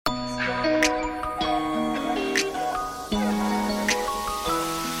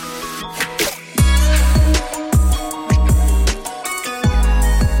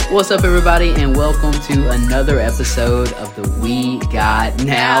What's up, everybody, and welcome to another episode of the We Got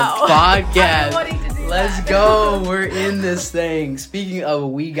Now podcast. Let's go. We're in this thing. Speaking of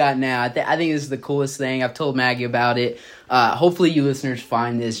We Got Now, I think this is the coolest thing. I've told Maggie about it. Hopefully you listeners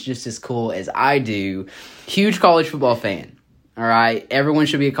find this just as cool as I do. Huge college football fan. All right, everyone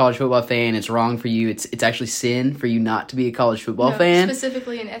should be a college football fan. It's wrong for you. It's actually sin for you not to be a college football fan.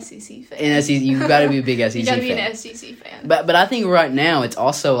 Specifically an SEC fan. You've got to be a big SEC fan. You got to be an SEC fan. But I think right now it's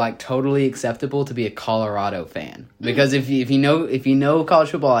also like totally acceptable to be a Colorado fan because if you know college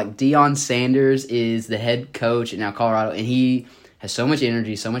football, like Deion Sanders is the head coach in now Colorado, and he has so much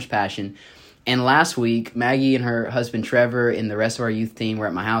energy, so much passion. And last week, Maggie and her husband Trevor and the rest of our youth team were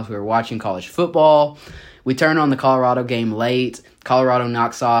at my house. We were watching college football. We turned on the Colorado game late. Colorado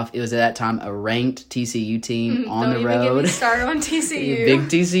knocks off. It was at that time a ranked TCU team on the road. Don't even get me started on TCU. Big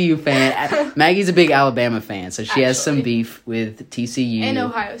TCU fan. Maggie's a big Alabama fan, so she has some beef with TCU. And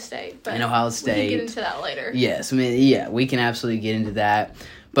Ohio State. But we can get into that later. Yes, we can absolutely get into that.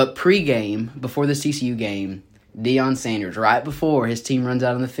 But pregame, before this TCU game, Deion Sanders, right before his team runs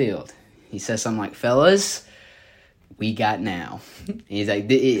out on the field, he says something like, "Fellas, we got now." He's like,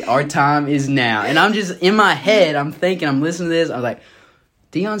 our time is now. And I'm just, in my head, I'm thinking, I'm listening to this. I'm like,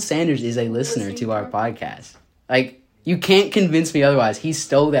 Deion Sanders is a listener to our podcast. Like, you can't convince me otherwise. He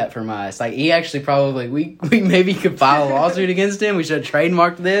stole that from us. Like, he actually probably, we maybe could file a lawsuit against him. We should have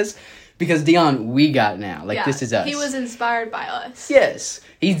trademarked this. Because Deion, we got now. Like, this is us. He was inspired by us. Yes.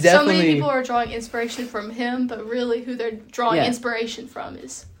 He's definitely... So many people are drawing inspiration from him, but really who they're drawing inspiration from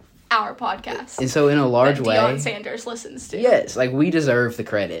is our podcast. And so in a large way, Deion Sanders listens to. Yes, like we deserve the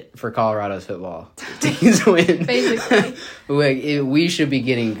credit for Colorado's football teams win. Basically. We should be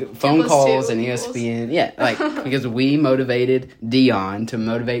getting phone calls and ESPN. Yeah, like because we motivated Deion to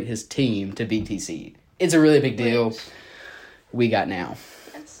motivate his team to beat TCU. It's a really big deal. We got now.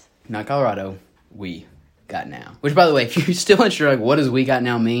 Yes. Not Colorado. We got now. Which, by the way, if you're still unsure, like, what does we got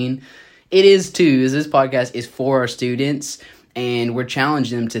now mean? It is too. This podcast is for our students. And we're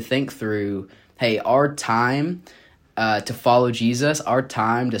challenging them to think through, hey, our time to follow Jesus, our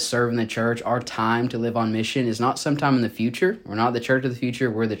time to serve in the church, our time to live on mission is not sometime in the future. We're not the church of the future.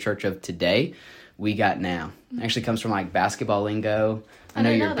 We're the church of today. We got now. It actually comes from, like, basketball lingo. I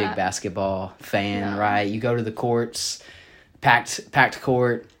know you're a big basketball fan, right? You go to the courts, packed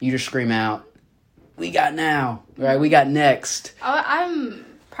court. You just scream out, we got now, right? We got next. I'm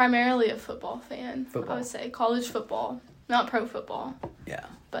primarily a football fan. I would say college football. Not pro football. Yeah.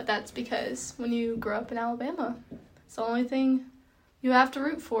 But that's because when you grow up in Alabama, it's the only thing you have to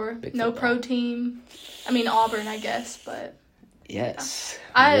root for. No pro team. I mean, Auburn, I guess, but... Yes.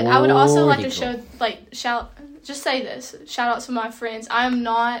 Yeah. I would also like to shout out to my friends. I'm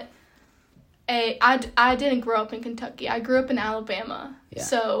not I didn't grow up in Kentucky. I grew up in Alabama. Yeah.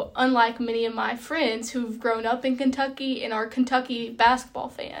 So, unlike many of my friends who've grown up in Kentucky and are Kentucky basketball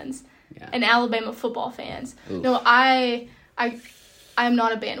fans... Yeah. And Alabama football fans. Oof. No, I am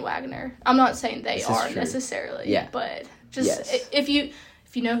not a bandwagoner. I'm not saying they are necessarily. Yeah. But just if you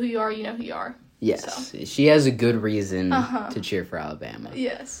know who you are, you know who you are. Yes. So. She has a good reason to cheer for Alabama.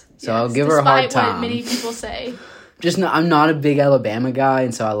 Yes. So I'll give her a hard time. Despite what many people say. I'm not a big Alabama guy,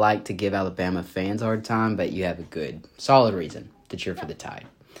 and so I like to give Alabama fans a hard time, but you have a good, solid reason to cheer for the Tide.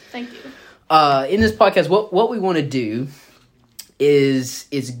 Thank you. In this podcast, what we want to do is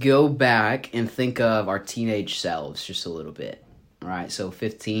go back and think of our teenage selves just a little bit, right? So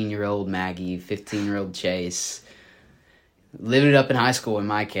 15-year-old Maggie, 15-year-old Chase, living it up in high school in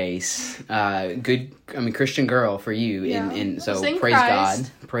my case. Christian girl for you, and so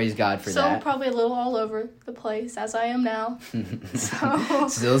praise God for that. So probably a little all over the place as I am now. So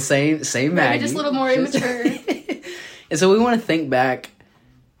still same Maggie, maybe just a little more immature. And so we want to think back.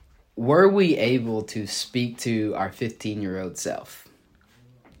 Were we able to speak to our 15-year-old self?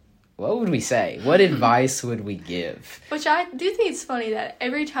 What would we say? What advice would we give? Which I do think it's funny that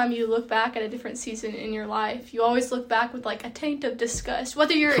every time you look back at a different season in your life, you always look back with like a taint of disgust.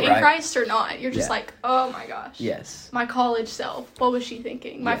 Whether you're in Christ or not, you're just like, oh my gosh. Yes. My college self, what was she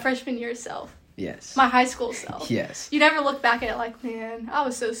thinking? My freshman year self. Yes. My high school self. Yes. You never look back at it like, man, I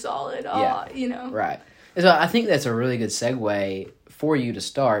was so solid. Right. So I think that's a really good segue for you to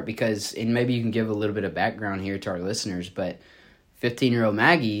start because, and maybe you can give a little bit of background here to our listeners, but 15-year-old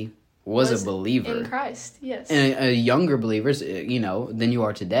Maggie was a believer. In Christ, yes. And a younger believer, than you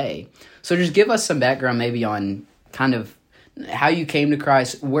are today. So just give us some background maybe on kind of how you came to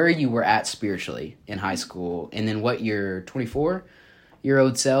Christ, where you were at spiritually in high school, and then what you're 24?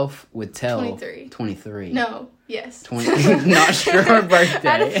 15-year-old self would tell 23. 23. No. Yes. 20. Not sure her birthday.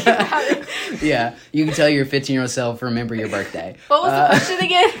 I didn't think about it. Yeah, you can tell your 15-year-old self, remember your birthday. What was the question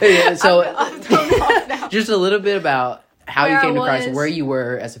again? Yeah, so I'm thrown off now. Just a little bit about how Where you came I to Christ, was. where you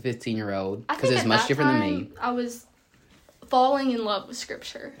were as a 15-year-old, because it's much different than me. I was falling in love with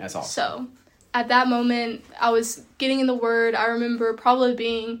Scripture. That's awesome. So, at that moment, I was getting in the Word. I remember probably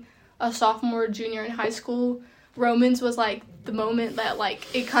being a sophomore, junior in high school. Romans was like the moment that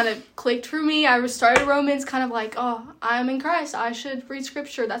like it kind of clicked for me. I started Romans kind of like, oh, I'm in Christ. I should read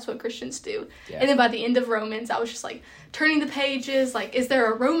Scripture. That's what Christians do. Yeah. And then by the end of Romans, I was just like turning the pages. Like, is there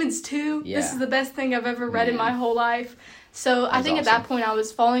a Romans 2? Yeah. This is the best thing I've ever read in my whole life. So I think awesome. At that point I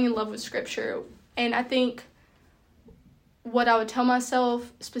was falling in love with Scripture. And I think what I would tell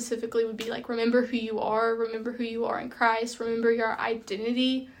myself specifically would be like, remember who you are in Christ, remember your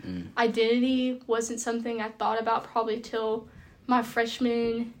identity. Identity wasn't something I thought about probably till my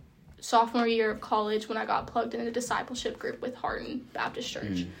sophomore year of college when I got plugged in a discipleship group with Hardin Baptist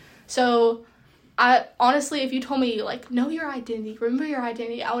Church. So I honestly, if you told me like, know your identity, remember your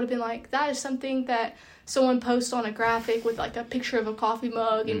identity, I would have been like, that is something that someone posts on a graphic with like a picture of a coffee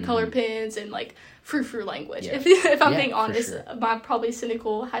mug and color pens and like frou-frou language. Yeah. If I'm being honest, sure. My probably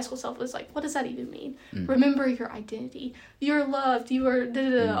cynical high school self was like, what does that even mean? Remember your identity. You're loved. You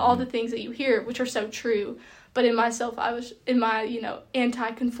are all the things that you hear, which are so true. But in myself, I was in my,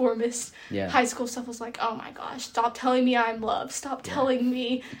 anti-conformist high school stuff was like, oh my gosh, stop telling me I'm loved. Stop telling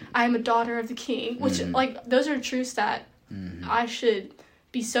me I'm a daughter of the King. Which, like, those are truths that I should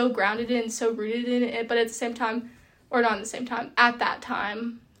be so grounded in, so rooted in it. But at the same time, or not at the same time, at that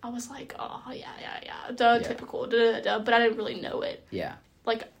time, I was like, oh, typical, but I didn't really know it. Yeah.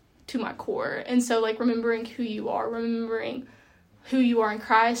 Like, to my core. And so, like, remembering who you are in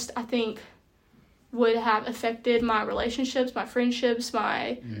Christ, I think would have affected my relationships, my friendships,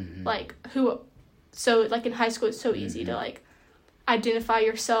 my, so, like, in high school, it's so easy to, like, identify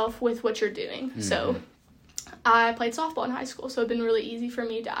yourself with what you're doing. So, I played softball in high school, so it's been really easy for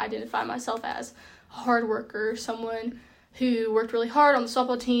me to identify myself as a hard worker, someone who worked really hard on the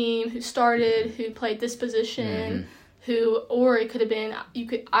softball team, who started, who played this position, or it could have been,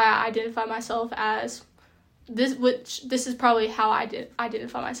 I identify myself as this, which this is probably how I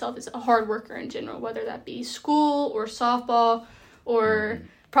identify myself as a hard worker in general, whether that be school or softball or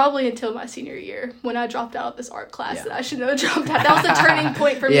probably until my senior year when I dropped out of this art class that I should have dropped out. That was a turning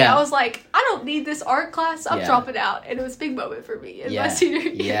point for me. I was like, I don't need this art class. I'm dropping out. And it was a big moment for me in my senior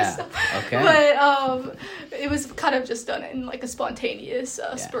year. So. Okay. But it was kind of just done in like a spontaneous,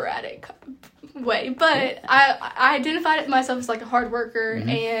 sporadic way. But I identified myself as like a hard worker.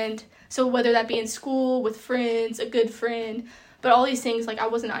 And so whether that be in school, with friends, a good friend, but all these things, like I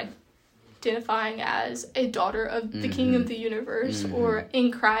wasn't identifying as a daughter of the King of the universe or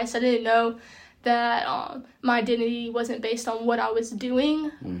in Christ. I didn't know that my identity wasn't based on what I was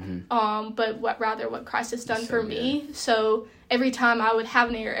doing, but rather what Christ has done for me. So every time I would have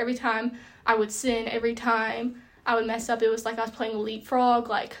an error, every time I would sin, every time I would mess up, it was like I was playing leapfrog,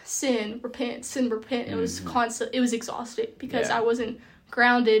 like sin, repent. It was constant. It was exhausted because I wasn't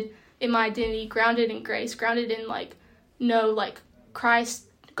grounded in my identity, grounded in grace, grounded in like Christ.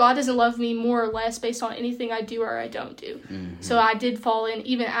 God doesn't love me more or less based on anything I do or I don't do. So I did fall in,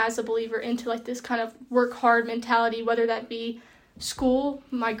 even as a believer, into like this kind of work hard mentality, whether that be school,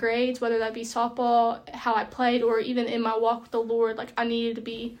 my grades, whether that be softball, how I played, or even in my walk with the Lord. Like I needed to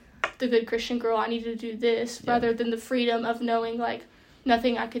be the good Christian girl. I needed to do this rather than the freedom of knowing like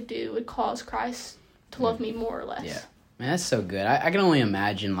nothing I could do would cause Christ to love me more or less. Yeah, man, that's so good. I can only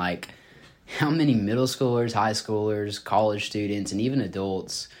imagine like how many middle schoolers, high schoolers, college students, and even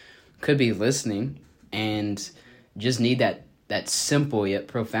adults could be listening and just need that simple yet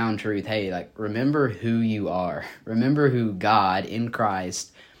profound truth. Hey, like, remember who you are. Remember who God in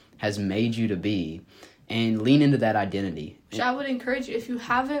Christ has made you to be, and lean into that identity. Which I would encourage you, if you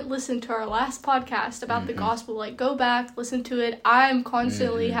haven't listened to our last podcast about the gospel, like, go back, listen to it. I'm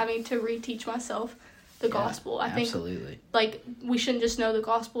constantly having to reteach myself the gospel. I think like we shouldn't just know the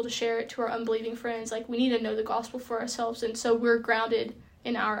gospel to share it to our unbelieving friends. Like we need to know the gospel for ourselves, and so we're grounded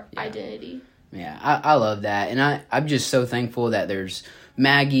in our identity. Yeah, I love that, and I'm just so thankful that there's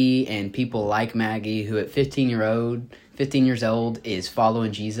Maggie and people like Maggie who at 15 years old is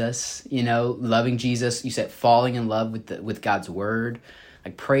following Jesus, loving Jesus. You said falling in love with God's word.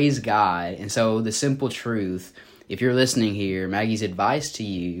 Like, praise God. And so the simple truth, if you're listening here, Maggie's advice to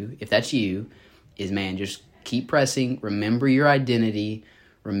you, if that's you, is, man, just keep pressing. Remember your identity.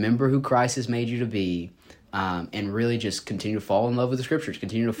 Remember who Christ has made you to be. and really just continue to fall in love with the scriptures,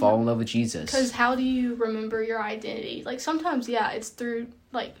 continue to fall in love with Jesus. Because how do you remember your identity? Like, sometimes, it's through,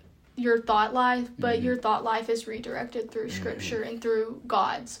 like, your thought life, but your thought life is redirected through scripture and through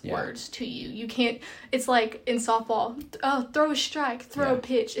God's words to you. You can't, it's like in softball, throw a strike, throw a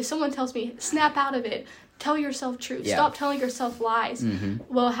pitch. If someone tells me, snap out of it, tell yourself truth, stop telling yourself lies.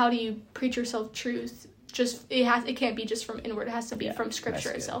 Well, how do you preach yourself truth? Just it can't be just from inward. It has to be from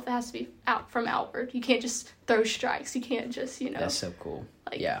scripture itself. It has to be out from outward. You can't just throw strikes. You can't just That's so cool.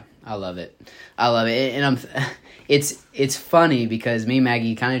 Like, I love it. And it's funny because me and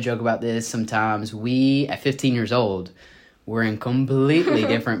Maggie kind of joke about this sometimes. We at 15 years old, we're in completely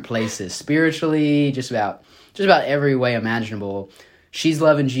different places spiritually, just about every way imaginable. She's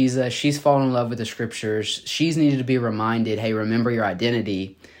loving Jesus. She's fallen in love with the scriptures. She's needed to be reminded, hey, remember your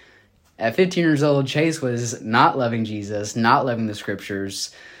identity. At 15 years old, Chase was not loving Jesus, not loving the scriptures.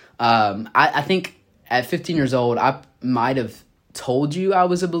 I think at 15 years old, I might have told you I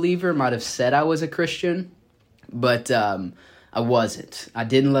was a believer, might have said I was a Christian, but I wasn't. I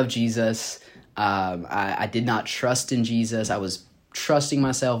didn't love Jesus. I did not trust in Jesus. I was trusting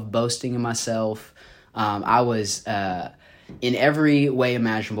myself, boasting in myself. I was, in every way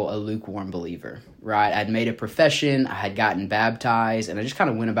imaginable, a lukewarm believer. Right, I'd made a profession, I had gotten baptized, and I just kind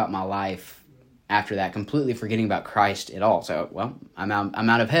of went about my life after that, completely forgetting about Christ at all. So, well, I'm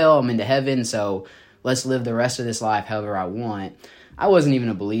out of hell, I'm into heaven, so let's live the rest of this life however I want. I wasn't even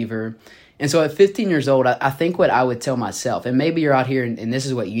a believer. And so at 15 years old, I think what I would tell myself, and maybe you're out here and this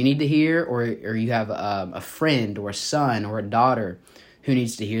is what you need to hear, or you have a friend or a son or a daughter who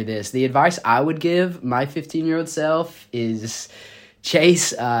needs to hear this. The advice I would give my 15-year-old self is,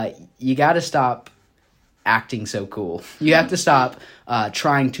 Chase, you got to stop acting so cool. You have to stop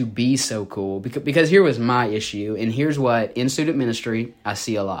trying to be so cool. Because here was my issue, and here's what, in student ministry, I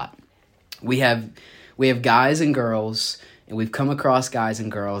see a lot. We have guys and girls, and we've come across guys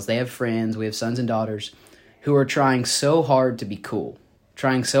and girls. They have friends. We have sons and daughters who are trying so hard to be cool,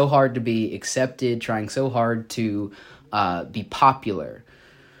 trying so hard to be accepted, trying so hard to be popular,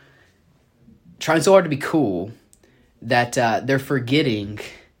 trying so hard to be cool that they're forgetting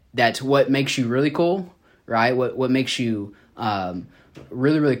that what makes you really cool, right? What makes you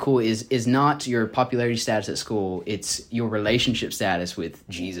really, really cool is not your popularity status at school. It's your relationship status with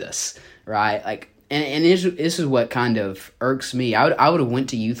Jesus, right? Like, and this is what kind of irks me. I would have went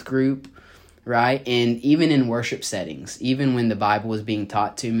to youth group, right? And even in worship settings, even when the Bible was being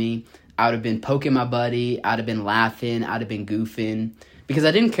taught to me, I would have been poking my buddy. I'd have been laughing. I'd have been goofing. Because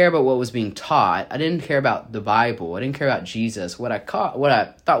I didn't care about what was being taught. I didn't care about the Bible. I didn't care about Jesus. What I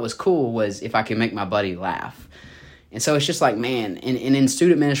thought was cool was if I could make my buddy laugh. And so it's just like, man, and in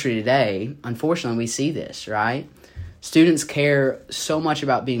student ministry today, unfortunately, we see this, right? Students care so much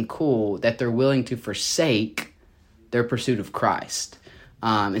about being cool that they're willing to forsake their pursuit of Christ.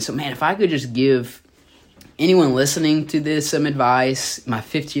 And so, man, if I could just give anyone listening to this some advice, my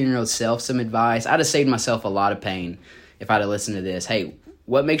 15-year-old self some advice, I'd have saved myself a lot of pain if I'd have listened to this. Hey,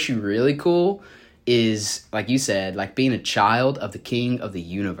 what makes you really cool is, like you said, like being a child of the King of the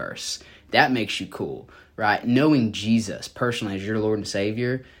universe. That makes you cool, right? Knowing Jesus personally as your Lord and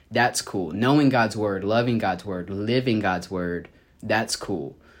Savior, that's cool. Knowing God's word, loving God's word, living God's word, that's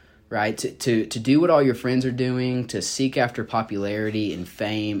cool, right? To do what all your friends are doing, to seek after popularity and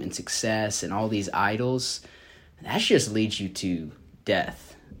fame and success and all these idols, that just leads you to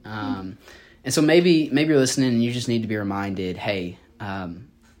death. And so maybe you're listening and you just need to be reminded, hey,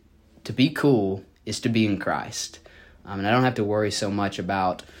 to be cool is to be in Christ. And I don't have to worry so much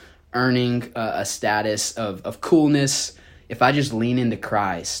about earning a status of coolness. If I just lean into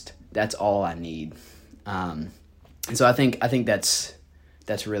Christ, that's all I need. And so I think that's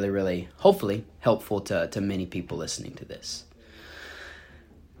really, really, hopefully, helpful to many people listening to this.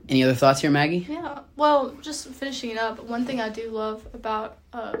 Any other thoughts here, Maggie? Yeah, well, just finishing it up, one thing I do love about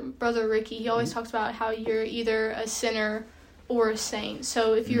Brother Ricky, he always talks about how you're either a sinner or a saint.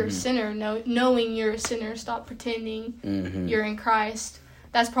 So if you're a sinner, knowing you're a sinner, stop pretending you're in Christ.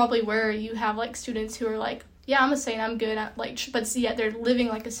 That's probably where you have, like, students who are like, yeah, I'm a saint, I'm good, but yet they're living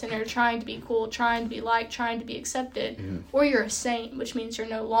like a sinner, trying to be cool, trying to be liked, trying to be accepted. Or you're a saint, which means you're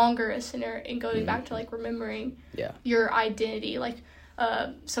no longer a sinner, and going back to, like, remembering your identity. Like,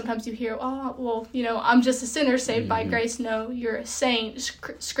 sometimes you hear, oh, well, you know, I'm just a sinner saved by grace. No, you're a saint.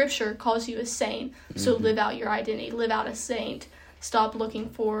 Scripture calls you a saint. So live out your identity. Live out a saint. Stop looking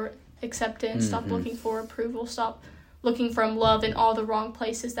for acceptance. Stop looking for approval. Stop looking from love in all the wrong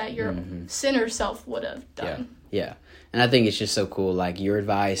places that your sinner self would have done. Yeah. And I think it's just so cool. Like, your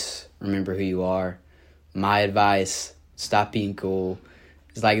advice, remember who you are. My advice, stop being cool.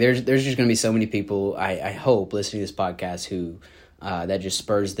 It's like there's just going to be so many people, I hope, listening to this podcast who that just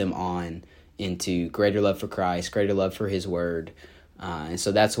spurs them on into greater love for Christ, greater love for his word. And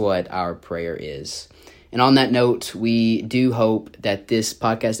so that's what our prayer is. And on that note, we do hope that this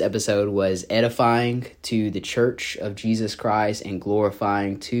podcast episode was edifying to the Church of Jesus Christ and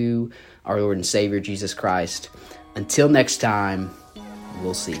glorifying to our Lord and Savior, Jesus Christ. Until next time,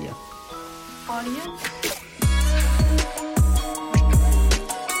 we'll see you. Audience.